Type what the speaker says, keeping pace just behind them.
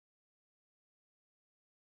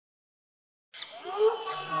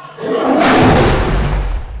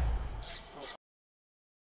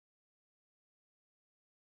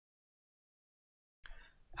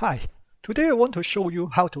Hi, today I want to show you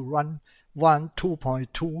how to run Wan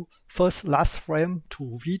 2.2 first last frame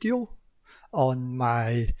to video on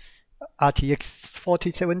my RTX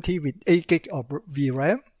 4070 with 8 GB of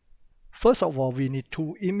VRAM. First of all, we need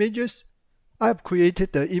two images. I have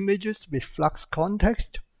created the images with Flux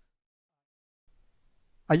context.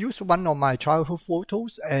 I use one of my childhood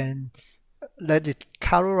photos and let it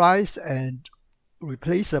colorize and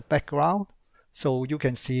replace the background. So you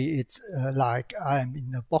can see it's like I'm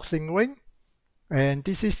in a boxing ring. And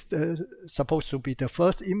this is supposed to be the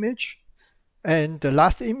first image. And the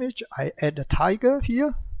last image, I add a tiger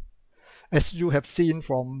here, as you have seen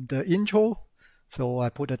from the intro. So I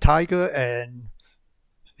put a tiger and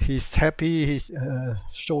he's happy, he's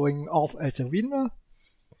showing off as a winner.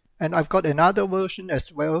 And I've got another version as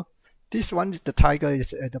well. This one, the tiger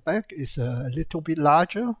is at the back, is a little bit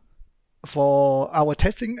larger. For our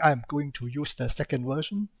testing, I'm going to use the second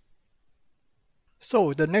version.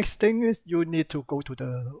 So the next thing is you need to go to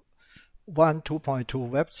the Wan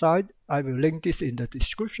 2.2 website. I will link this in the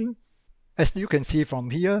description. As you can see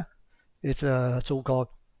from here, it's a so-called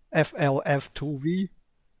FLF2V,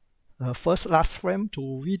 first last frame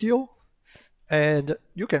to video. And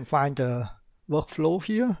you can find the workflow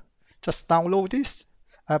here. Just download this.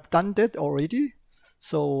 I've done that already.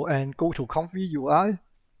 So, and go to ComfyUI.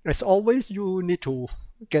 As always, you need to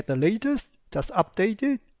get the latest, just update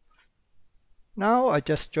it. Now I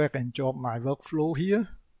just drag and drop my workflow here.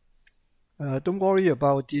 Don't worry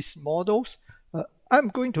about these models. I'm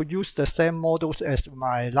going to use the same models as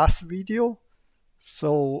my last video.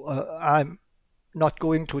 So I'm not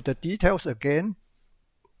going to the details again.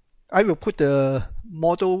 I will put the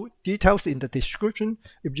model details in the description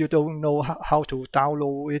if you don't know how to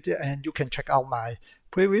download it, and you can check out my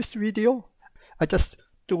previous video. I just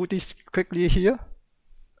do this quickly here.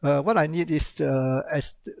 What I need is,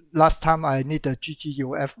 as last time, I need a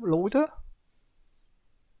GGUF loader.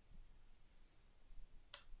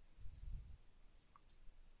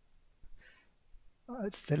 I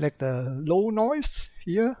select the low noise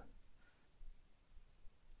here.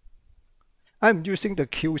 I'm using the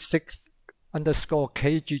Q6_K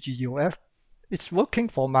GGUF. It's working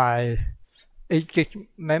for my 8 GB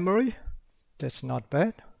memory. That's not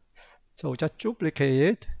bad. So just duplicate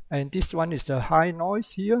it, and this one is the high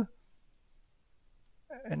noise here.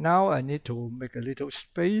 And now I need to make a little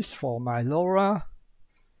space for my Lora.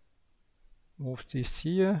 Move this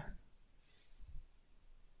here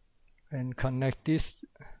and connect this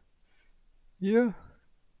here.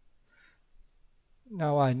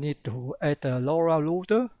 Now I need to add a Lora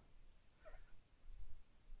loader.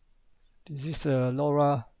 This is a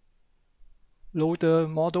Lora loader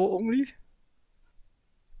model only.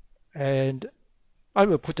 And I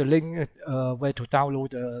will put a link where to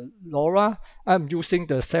download the Lora. I'm using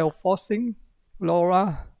the self-forcing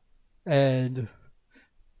Lora, and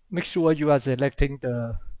make sure you are selecting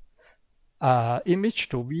the image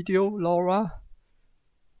to video Lora.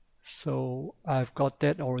 So I've got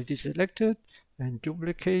that already selected, and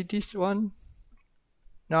duplicate this one.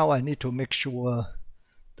 Now I need to make sure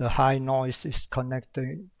the high noise is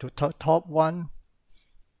connecting to the top one.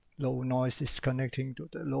 Low noise is connecting to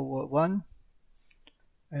the lower one.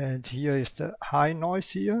 And here is the high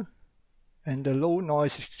noise here. And the low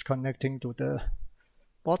noise is connecting to the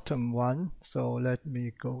bottom one. So let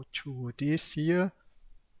me go to this here.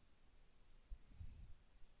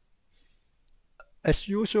 As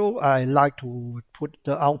usual, I like to put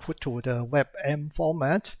the output to the WebM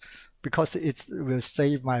format because it will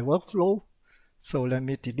save my workflow. So let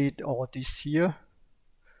me delete all this here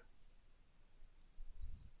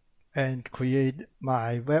and create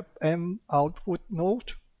my WebM Output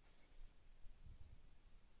node.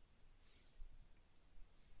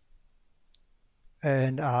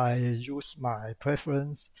 And I use my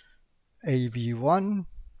preference AV1,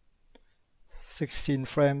 16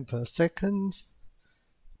 frames per second,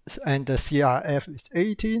 and the CRF is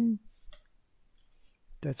 18.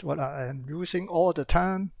 That's what I am using all the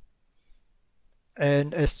time.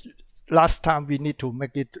 And as last time, we need to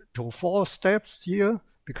make it to 4 steps here,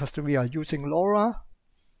 because we are using Lora.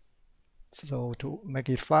 So to make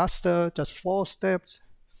it faster, just 4 steps.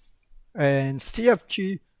 And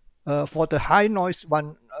CFG, for the high noise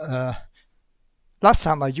one, last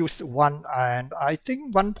time I used 1, and I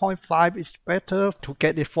think 1.5 is better to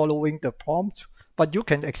get it following the prompt, but you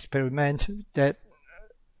can experiment that.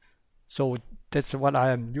 So that's what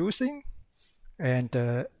I am using. And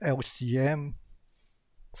the LCM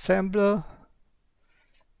sampler,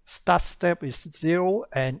 start step is 0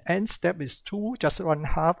 and end step is 2, just run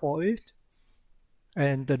half of it.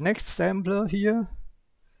 And the next sampler here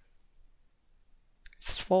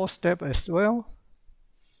is 4 steps as well.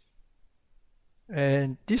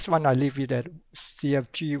 And this one I leave it at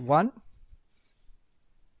CFG1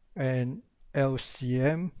 and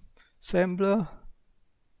LCM sampler.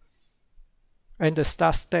 And the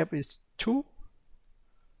start step is 2.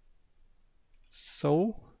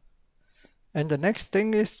 So, and the next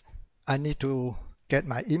thing is I need to get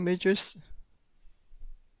my images.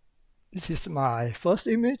 This is my first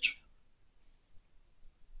image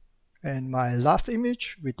and my last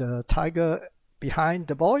image with the tiger behind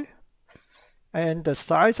the boy. And the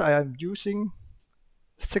size I am using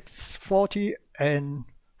 640 and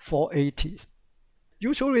 480.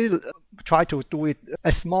 Usually try to do it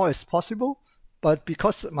as small as possible, but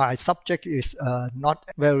because my subject is not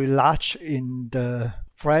very large in the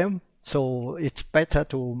frame, so it's better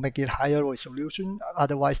to make it higher resolution,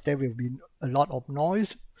 otherwise there will be a lot of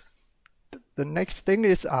noise. The next thing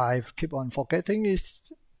is I keep on forgetting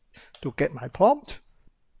is to get my prompt.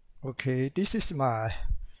 Okay, this is my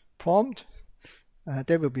prompt.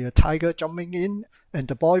 There will be a tiger jumping in and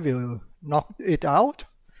the boy will knock it out.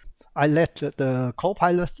 I let the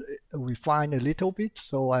Copilot refine a little bit,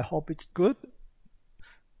 so I hope it's good.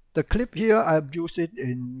 The clip here, I've used it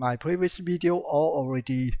in my previous video, all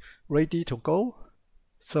already ready to go.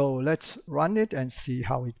 So let's run it and see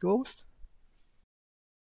how it goes.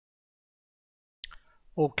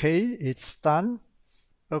 Okay, it's done.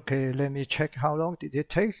 Okay, let me check how long did it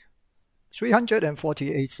take.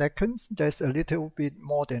 348 seconds. That's a little bit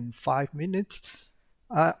more than 5 minutes.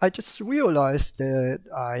 I just realized that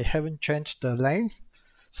I haven't changed the length.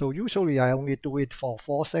 So usually I only do it for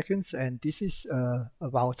 4 seconds, and this is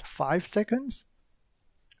about 5 seconds.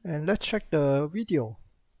 And let's check the video.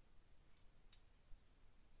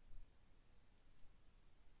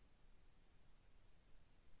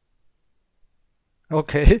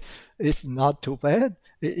 Okay, it's not too bad.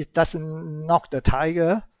 It doesn't knock the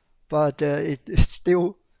tiger, but it's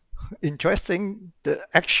still interesting, the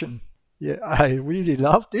action. Yeah, I really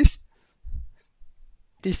love this.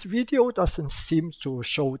 This video doesn't seem to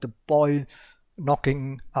show the boy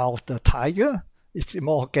knocking out the tiger. It's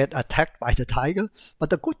more get attacked by the tiger.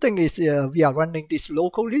 But the good thing is we are running this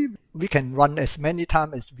locally. We can run as many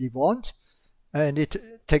times as we want. And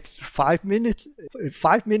it takes 5 minutes.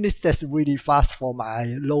 5 minutes, that's really fast for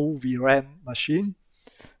my low VRAM machine.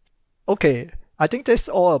 Okay, I think that's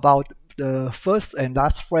all about the first and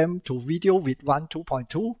last frame to video with Wan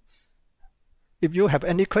 2.2. If you have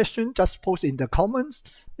any question, just post in the comments.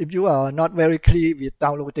 If you are not very clear with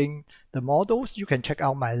downloading the models, you can check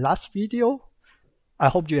out my last video. I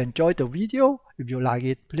hope you enjoyed the video. If you like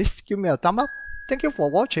it, please give me a thumb up. Thank you for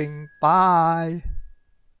watching. Bye.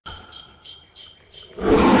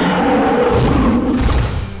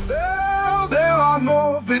 There are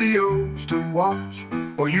more videos to watch,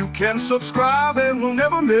 or you can subscribe and we'll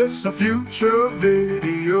never miss a future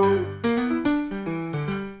video.